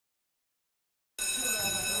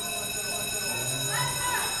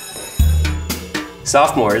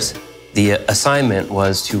Sophomores, the assignment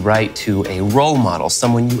was to write to a role model,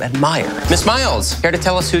 someone you admire. Miss Miles, care to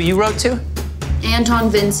tell us who you wrote to?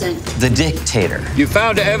 Anton Vincent. The Dictator. You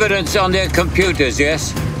found evidence on their computers,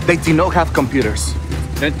 yes? They do not have computers.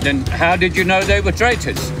 Then how did you know they were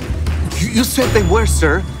traitors? You said they were,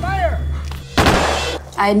 sir. Fire!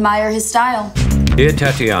 I admire his style. Dear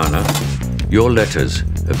Tatiana, your letters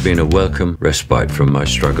have been a welcome respite from my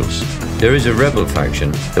struggles. There is a rebel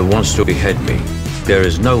faction that wants to behead me. There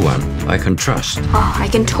is no one I can trust. Oh, I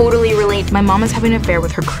can totally relate. My mom is having an affair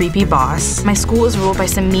with her creepy boss. My school is ruled by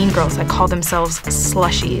some mean girls that call themselves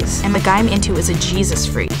slushies. And the guy I'm into is a Jesus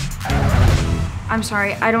freak. I'm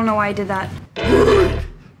sorry, I don't know why I did that.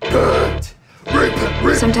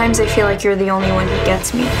 Sometimes I feel like you're the only one who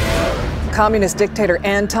gets me. Communist dictator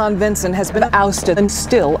Anton Vincent has been ousted and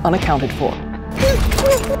still unaccounted for.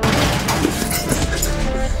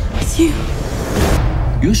 It's you.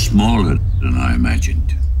 You're smaller than I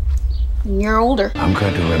imagined. You're older. I'm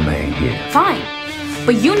going to remain here. Fine.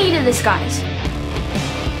 But you need a disguise.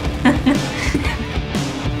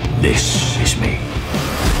 This is me.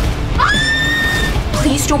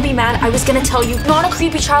 Please don't be mad. I was gonna tell you. Not a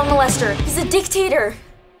creepy child molester. He's a dictator.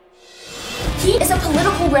 He is a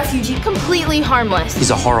political refugee, completely harmless.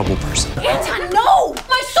 He's a horrible person. Anton, no!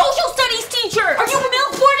 My social studies teacher! Are you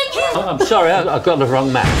milk-boarding him? I'm sorry, I got the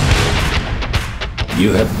wrong man.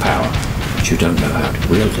 You have power, but you don't know how to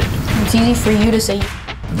wield it. It's easy for you to say.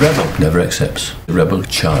 The rebel never accepts. The rebel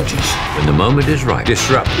charges. When the moment is right,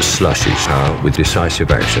 disrupt the slushy's power with decisive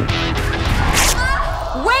action.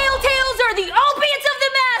 Whale tails are the opiates of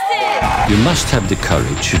the masses! You must have the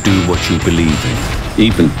courage to do what you believe in,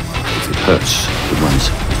 even if it hurts the ones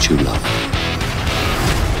that you love.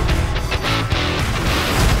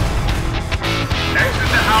 Exit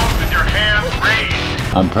the house with your hands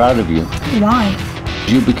raised. I'm proud of you. Why?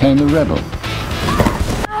 You became a rebel.